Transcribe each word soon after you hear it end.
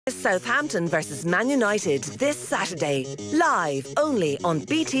Southampton versus Man United this Saturday, live only on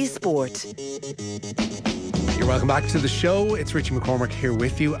BT Sport. You're welcome back to the show. It's Richie McCormick here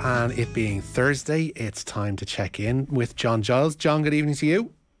with you, and it being Thursday, it's time to check in with John Giles. John, good evening to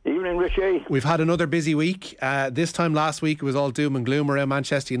you. Evening, Richie. We've had another busy week. This time last week it was all doom and gloom around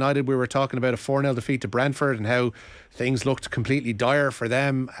Manchester United. We were talking about a 4-0 defeat to Brentford and how things looked completely dire for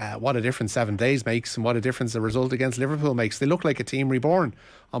them. What a difference 7 days makes, and what a difference the result against Liverpool makes. They look like a team reborn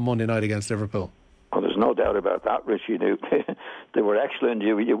on Monday night against Liverpool. Well, there's no doubt about that, Richie. They were excellent.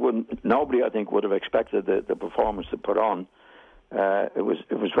 Nobody, I think, would have expected the performance they put on. It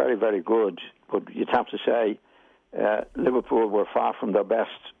was very, very good. But you'd have to say Liverpool were far from their best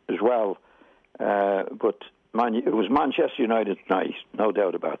as well. But it was Manchester United tonight, no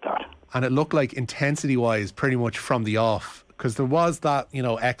doubt about that. And it looked like intensity-wise pretty much from the off, because there was that,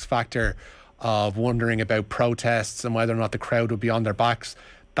 X factor of wondering about protests and whether or not the crowd would be on their backs.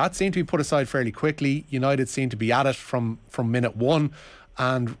 That seemed to be put aside fairly quickly. United seemed to be at it from minute one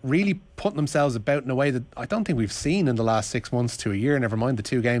and really putting themselves about in a way that I don't think we've seen in the last 6 months to a year, never mind the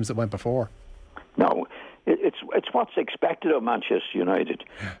 2 games that went before. No, it's what's expected of Manchester United,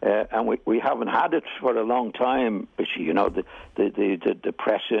 and we haven't had it for a long time. The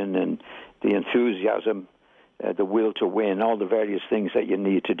pressing and the enthusiasm, the will to win, all the various things that you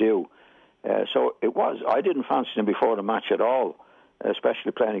need to do. So it was. I didn't fancy them before the match at all,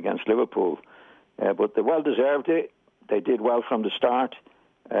 especially playing against Liverpool. But they well deserved it. They did well from the start,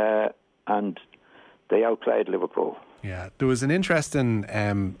 and they outplayed Liverpool. Yeah, there was an interesting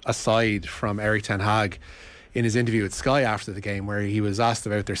aside from Erik ten Hag in his interview with Sky after the game, where he was asked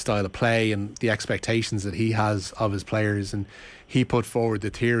about their style of play and the expectations that he has of his players, and he put forward the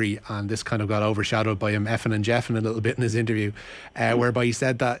theory, and this kind of got overshadowed by him effing and jeffing a little bit in his interview, whereby he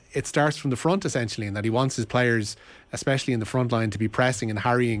said that it starts from the front essentially, and that he wants his players, especially in the front line, to be pressing and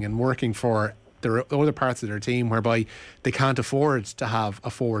harrying and working for the other parts of their team, whereby they can't afford to have a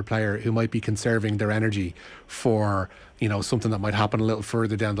forward player who might be conserving their energy for something that might happen a little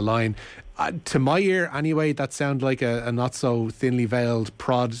further down the line. To my ear anyway, that sounded like a not so thinly veiled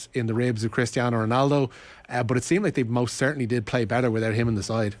prod in the ribs of Cristiano Ronaldo, but it seemed like they most certainly did play better without him in the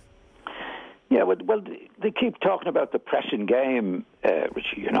side. Yeah, well, they keep talking about the pressing game,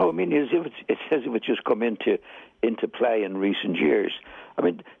 Richie. It's as if it's just come into play in recent years. I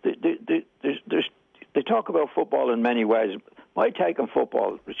mean, they talk about football in many ways. My take on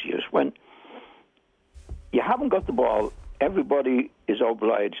football, Richie, is when you haven't got the ball, everybody is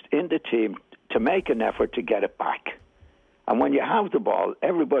obliged in the team to make an effort to get it back. And when you have the ball,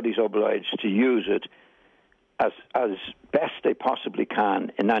 everybody's obliged to use it as best they possibly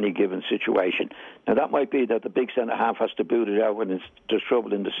can in any given situation. Now, that might be that the big centre-half has to boot it out when there's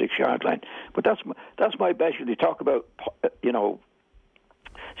trouble in the 6-yard line. But that's my best. They talk about,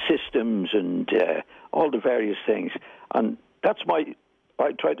 systems and all the various things. And I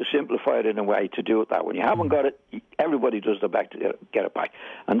try to simplify it in a way to do it that when you haven't got it, everybody does their best to get it back.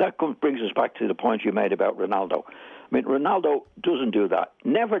 And that brings us back to the point you made about Ronaldo. I mean, Ronaldo doesn't do that,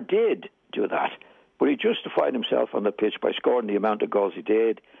 never did do that, but he justified himself on the pitch by scoring the amount of goals he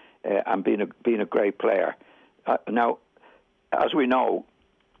did and being a great player. Now, as we know,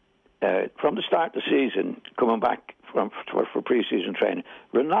 from the start of the season, coming back for pre-season training,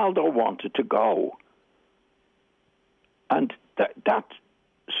 Ronaldo wanted to go. And that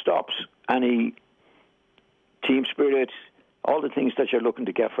stops any team spirit, all the things that you're looking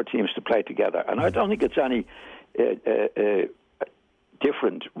to get for teams to play together. And I don't think it's any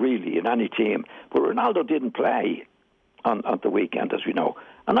different, really, in any team. But Ronaldo didn't play on the weekend, as we know.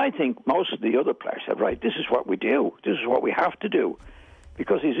 And I think most of the other players said, right, this is what we do. This is what we have to do.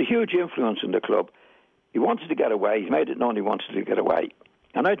 Because he's a huge influence in the club. He wanted to get away. He made it known he wanted to get away.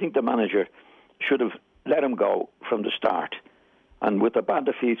 And I think the manager should have let him go from the start. And with the bad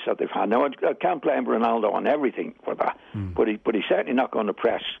defeats that they've had, now I can't blame Ronaldo on everything for that, but he's certainly not going to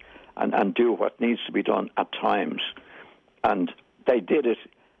press and do what needs to be done at times. And they did it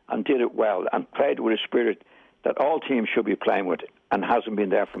and did it well and played with a spirit that all teams should be playing with and hasn't been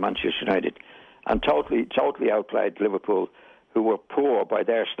there for Manchester United. And totally outplayed Liverpool, who were poor by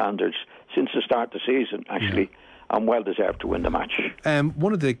their standards since the start of the season, actually. Yeah. And well deserved to win the match.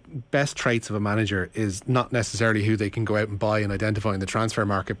 One of the best traits of a manager is not necessarily who they can go out and buy and identify in the transfer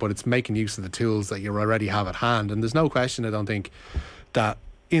market, but it's making use of the tools that you already have at hand. And there's no question, I don't think, that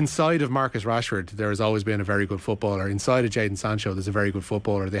inside of Marcus Rashford there has always been a very good footballer. Inside of Jadon Sancho there's a very good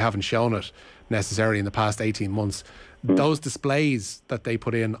footballer. They haven't shown it necessarily in the past 18 months. Those displays that they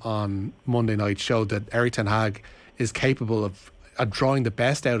put in on Monday night showed that Erik ten Hag is capable of drawing the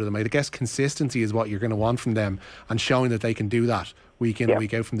best out of them. I guess consistency is what you're going to want from them, and showing that they can do that week in and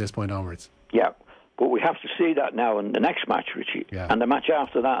week out from this point onwards. Yeah, but we have to see that now in the next match, Richie, and the match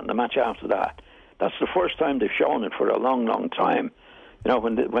after that, and the match after that. That's the first time they've shown it for a long, long time. You know,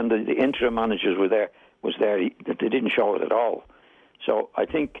 when the interim managers was there, they didn't show it at all. So I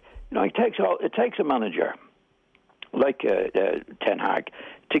think, you know, it takes a manager like Ten Hag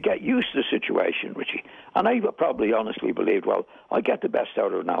to get used to the situation, Richie. And I probably honestly believed, well, I'll get the best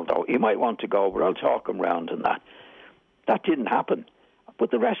out of Ronaldo. He might want to go, but I'll talk him round and that. That didn't happen.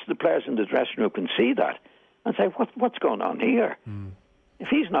 But the rest of the players in the dressing room can see that and say, what's going on here? If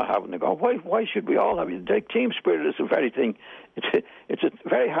he's not having to go, why should we all have it? The team spirit is a very thing. It's a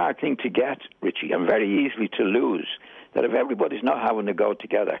very hard thing to get, Richie, and very easily to lose. That if everybody's not having to go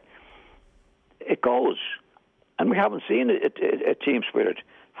together, it goes. And we haven't seen a team spirit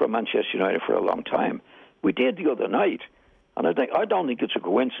from Manchester United for a long time. We did the other night, and I don't think it's a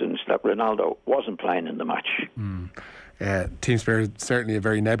coincidence that Ronaldo wasn't playing in the match. Team spirit is certainly a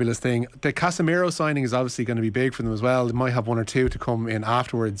very nebulous thing. The Casemiro signing is obviously going to be big for them as well. They might have one or two to come in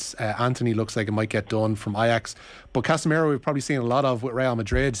afterwards. Anthony looks like it might get done from Ajax, but Casemiro we've probably seen a lot of with Real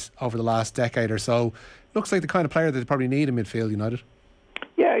Madrid over the last decade or so. Looks like the kind of player that they probably need in midfield, United.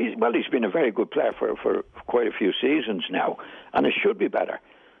 Yeah, he's been a very good player for quite a few seasons now, and it should be better.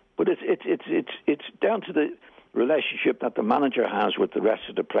 But it's down to the relationship that the manager has with the rest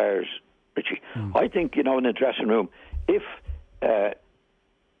of the players, Richie. I think, you know, in the dressing room, if the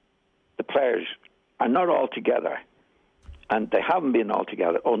players are not all together, and they haven't been all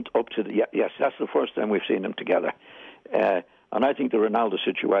together up to yes, that's the first time we've seen them together. And I think the Ronaldo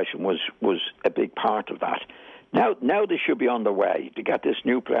situation was a big part of that. Now they should be on their way to get this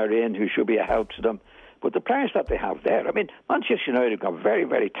new player in who should be a help to them. But the players that they have there, I mean, Manchester United have got very,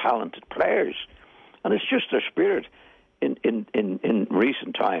 very talented players, and it's just their spirit in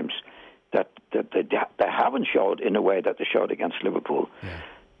recent times that they haven't showed in a way that they showed against Liverpool. Yeah.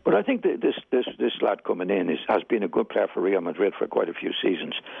 But I think that this lad coming in has been a good player for Real Madrid for quite a few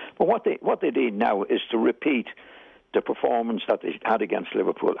seasons. But what they need now is to repeat the performance that they had against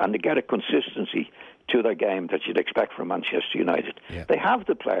Liverpool and to get a consistency to their game that you'd expect from Manchester United. Yeah. They have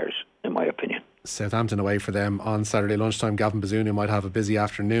the players, in my opinion. Southampton away for them on Saturday lunchtime. Gavin Bazunu might have a busy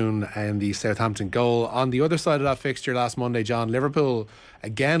afternoon in the Southampton goal. On the other side of that fixture last Monday, John, Liverpool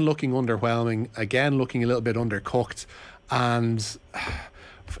again looking underwhelming, again looking a little bit undercooked, and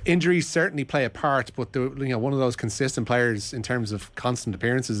injuries certainly play a part, but one of those consistent players in terms of constant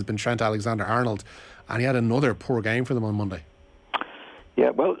appearances has been Trent Alexander-Arnold, and he had another poor game for them on Monday.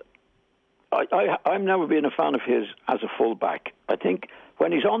 Yeah, well, I've never been a fan of his as a full-back. I think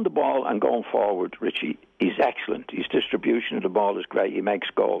when he's on the ball and going forward, Richie, he's excellent. His distribution of the ball is great. He makes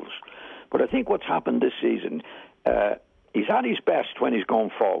goals. But I think what's happened this season, he's at his best when he's going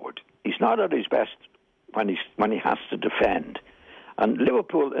forward. He's not at his best when he has to defend. And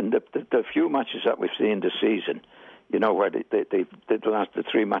Liverpool, in the few matches that we've seen this season, you know, where the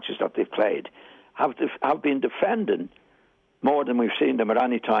three matches that they've played, have been defending more than we've seen them at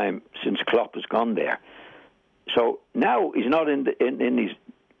any time since Klopp has gone there. So now he's not in his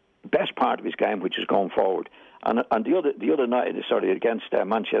best part of his game, which is going forward. And the other night, against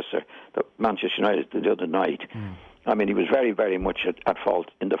Manchester United the other night, I mean, he was very, very much at fault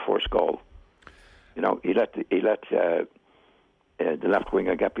in the first goal. You know, he let the left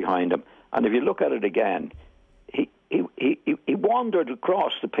winger get behind him, and if you look at it again, he wandered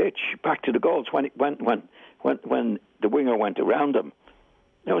across the pitch back to the goals when the winger went around him.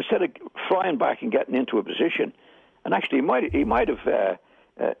 You know, instead of flying back and getting into a position, and actually he might have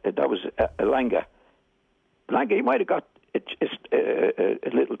that was Elanga. Elanga, he might have got a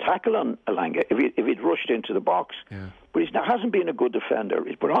little tackle on Elanga if he'd rushed into the box. Yeah. But he hasn't been a good defender.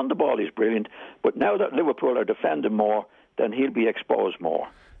 But on the ball, he's brilliant. But now that Liverpool are defending more, then he'll be exposed more.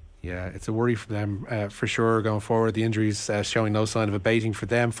 Yeah, it's a worry for them for sure going forward. The injuries showing no sign of abating for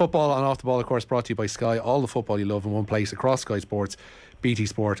them. Football on Off the Ball, of course, brought to you by Sky. All the football you love in one place across Sky Sports, BT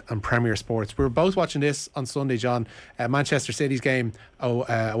Sport and Premier Sports. We were both watching this on Sunday, John. Manchester City's game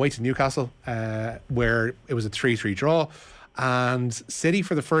away to Newcastle, where it was a 3-3 draw. And City,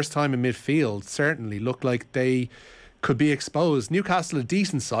 for the first time in midfield, certainly looked like they could be exposed. Newcastle, a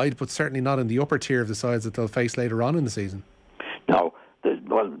decent side, but certainly not in the upper tier of the sides that they'll face later on in the season. No.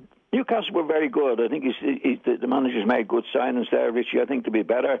 Newcastle were very good. I think the manager's made good signings there, Richie. I think to be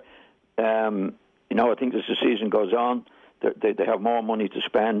better. I think as the season goes on, they have more money to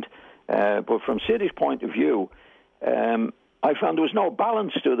spend. But from City's point of view, I found there was no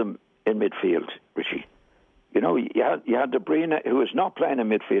balance to them in midfield, Richie. You know, you had De Bruyne, who is not playing in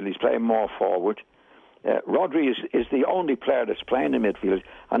midfield. He's playing more forward. Rodri is the only player that's playing in midfield,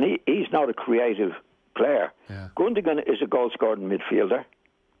 and he's not a creative player. Yeah. Gundogan is a goal-scoring midfielder.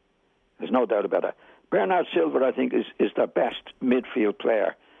 There's no doubt about it. Bernard Silva, I think, is their best midfield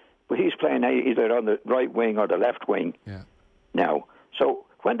player. But he's playing either on the right wing or the left wing now. So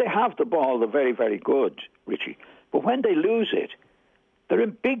when they have the ball, they're very, very good, Richie. But when they lose it, they're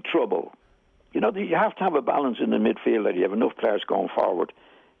in big trouble. You know, you have to have a balance in the midfield that you have enough players going forward.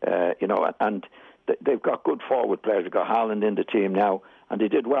 You know, and they've got good forward players. They've got Haaland in the team now, and they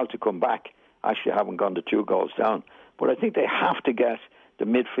did well to come back. Actually, haven't gone to 2 goals down. But I think they have to get the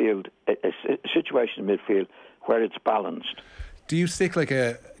midfield, a situation in midfield where it's balanced. Do you stick like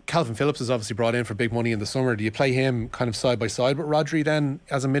a... Calvin Phillips is obviously brought in for big money in the summer. Do you play him kind of side by side with Rodri then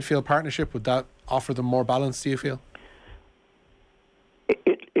as a midfield partnership? Would that offer them more balance, do you feel?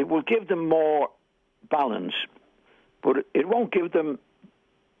 It will give them more balance, but it won't give them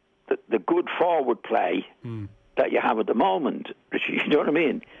the good forward play that you have at the moment, Richie. You know what I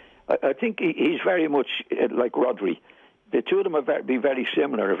mean? I think he's very much like Rodri. The two of them are be very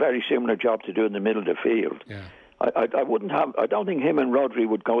similar, a very similar job to do in the middle of the field. Yeah. I don't think him and Rodri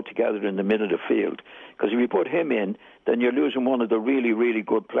would go together in the middle of the field, because if you put him in, then you're losing one of the really, really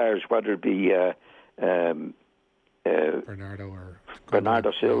good players, whether it be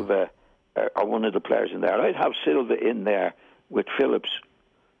Bernardo Silva or one of the players in there. I'd have Silva in there with Phillips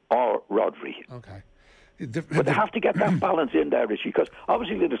or Rodri. Okay. But they have to get that balance in there, Richie, because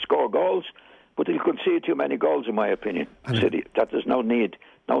obviously they'll score goals, but they concede too many goals, in my opinion. City, that there's no need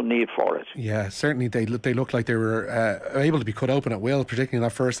for it. Yeah, certainly they look like they were able to be cut open at will, particularly in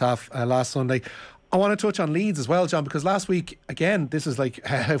that first half last Sunday. I want to touch on Leeds as well, John, because last week, again, this is like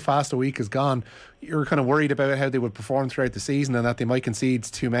how fast a week has gone. You were kind of worried about how they would perform throughout the season and that they might concede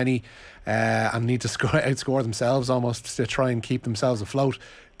too many and need to outscore themselves almost to try and keep themselves afloat.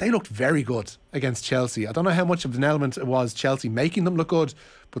 They looked very good against Chelsea. I don't know how much of an element it was Chelsea making them look good,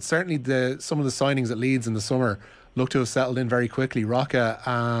 but certainly some of the signings at Leeds in the summer look to have settled in very quickly. Rocca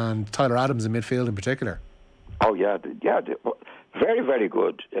and Tyler Adams in midfield in particular. Oh, yeah. Very, very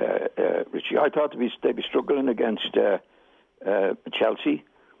good, Richie. I thought they'd be struggling against Chelsea.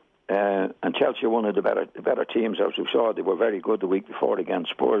 And Chelsea are one of the better teams, as we saw. They were very good the week before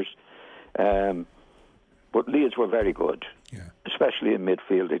against Spurs. But Leeds were very good, especially in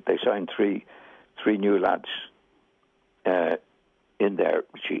midfield. They signed three new lads in there,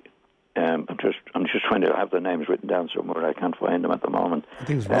 Richie. I'm just trying to have the names written down somewhere. I can't find them at the moment. I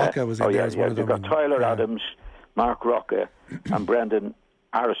think Rocca was in there as one of them. You've got Tyler Adams, Mark Rocca, and Brendan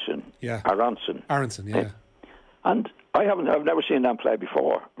Aronson. Aronson, yeah. And I've never seen them play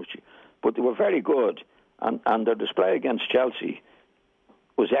before, Richie, but they were very good, and their display against Chelsea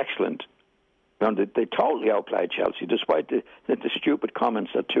was excellent. And they totally outplayed Chelsea, despite the stupid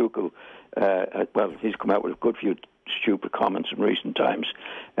comments that Tuchel, he's come out with a good few stupid comments in recent times,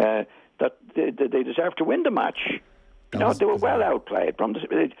 that they deserve to win the match. They were well outplayed.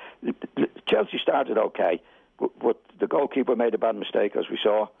 Chelsea started okay, but the goalkeeper made a bad mistake, as we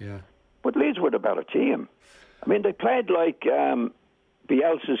saw. Yeah. But Leeds were the better team. I mean, they played like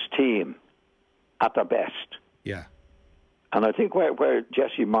Bielsa's team at their best. Yeah. And I think where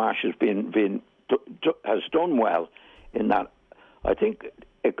Jesse Marsch has done well in that, I think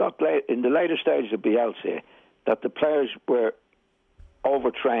it got late in the later stages of Bielsa that the players were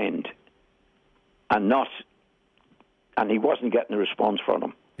overtrained and he wasn't getting a response from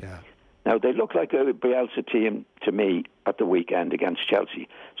them. Yeah. Now, they look like a Bielsa team to me at the weekend against Chelsea.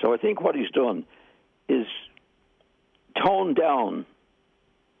 So I think what he's done is tone down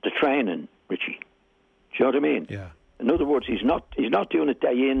the training, Richie. Do you know what I mean? Yeah. In other words, he's not doing it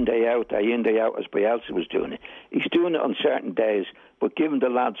day in, day out, as Bielsa was doing it. He's doing it on certain days, but giving the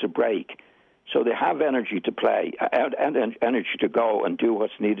lads a break so they have energy to play and energy to go and do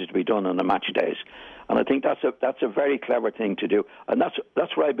what's needed to be done on the match days. And I think that's a very clever thing to do, and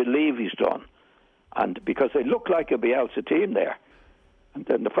that's what I believe he's done. And because they look like a Bielsa team there, and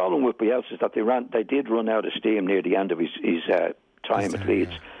then the problem with Bielsa is that they did run out of steam near the end of his time at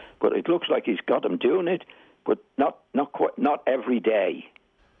Leeds, but it looks like he's got them doing it. But not every day.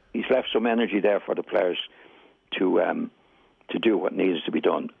 He's left some energy there for the players to do what needs to be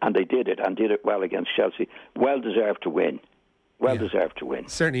done, and they did it, and did it well against Chelsea. Well deserved to win. Deserved to win.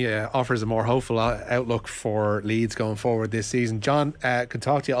 Certainly offers a more hopeful outlook for Leeds going forward this season. John, could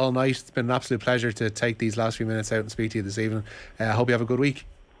talk to you all night. It's been an absolute pleasure to take these last few minutes out and speak to you this evening. Hope you have a good week.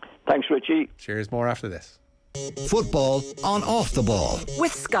 Thanks, Richie. Cheers. More after this. Football on Off the Ball.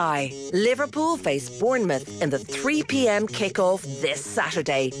 With Sky, Liverpool face Bournemouth in the 3 p.m. kickoff this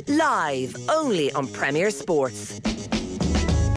Saturday. Live only on Premier Sports.